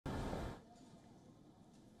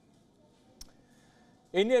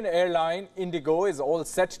Indian airline Indigo is all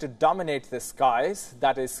set to dominate the skies.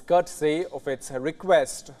 That is courtesy of its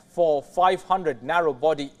request for 500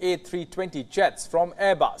 narrow-body A320 jets from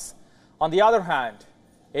Airbus. On the other hand,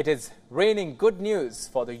 it is raining good news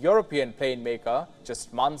for the European plane maker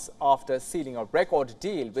just months after sealing a record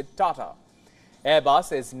deal with TATA.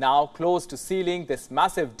 Airbus is now close to sealing this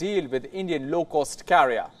massive deal with Indian low-cost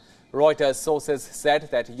carrier. Reuters sources said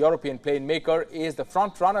that European plane maker is the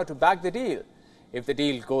front-runner to back the deal. If the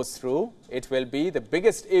deal goes through, it will be the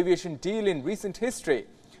biggest aviation deal in recent history.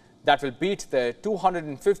 That will beat the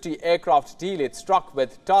 250 aircraft deal it struck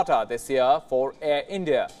with TATA this year for Air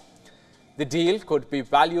India. The deal could be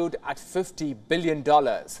valued at $50 billion.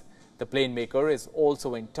 The plane maker is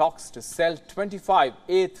also in talks to sell 25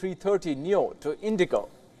 A330neo to Indigo.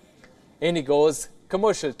 Indigo's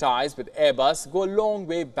commercial ties with Airbus go a long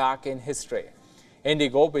way back in history.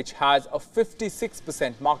 Indigo, which has a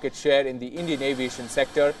 56% market share in the Indian aviation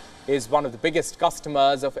sector, is one of the biggest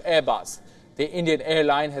customers of Airbus. The Indian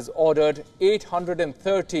airline has ordered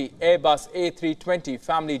 830 Airbus A320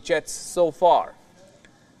 family jets so far.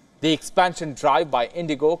 The expansion drive by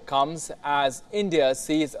Indigo comes as India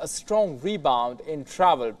sees a strong rebound in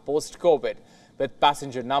travel post-COVID, with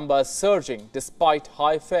passenger numbers surging despite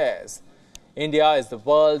high fares. India is the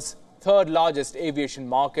world's third largest aviation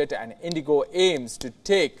market, and Indigo aims to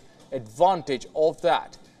take advantage of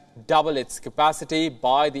that, double its capacity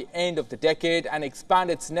by the end of the decade and expand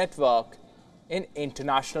its network in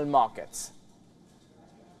international markets.